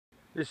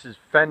This is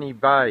Fannie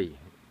Bay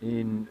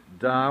in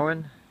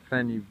Darwin.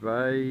 Fannie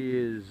Bay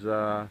is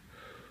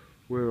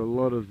where a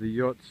lot of the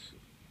yachts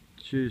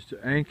choose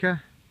to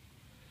anchor.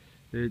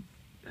 It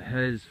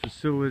has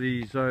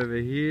facilities over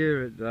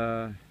here at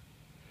the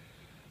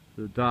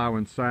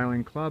Darwin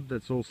Sailing Club.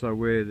 That's also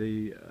where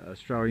the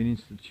Australian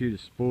Institute of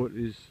Sport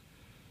is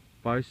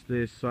based.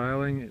 Their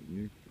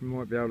sailing. You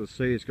might be able to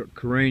see it's got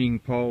careening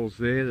poles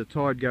there. The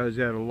tide goes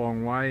out a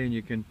long way and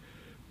you can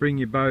bring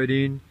your boat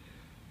in,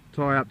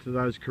 tie up to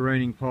those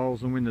careening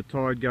poles, and when the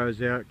tide goes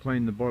out,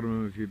 clean the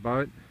bottom of your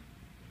boat.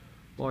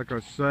 Like I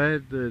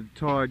said, the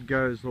tide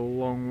goes a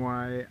long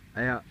way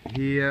out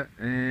here,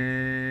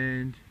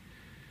 and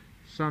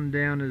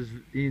Sundowner's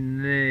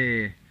in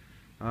there.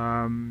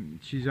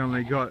 She's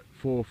only got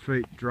 4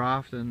 feet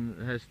draft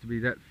and it has to be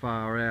that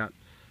far out.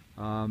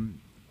 On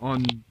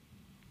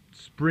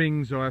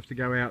springs I have to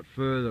go out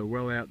further,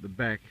 well out the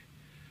back.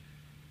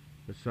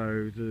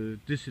 So the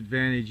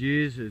disadvantage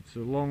is it's a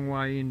long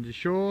way into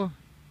shore.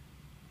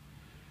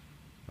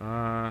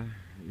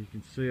 You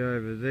can see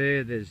over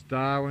there's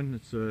Darwin.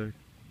 It's a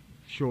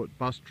short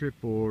bus trip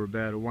or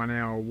about a 1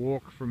 hour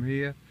walk from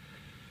here.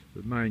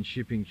 The main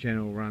shipping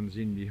channel runs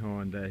in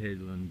behind that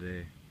headland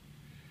there.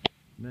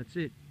 And that's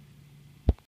it.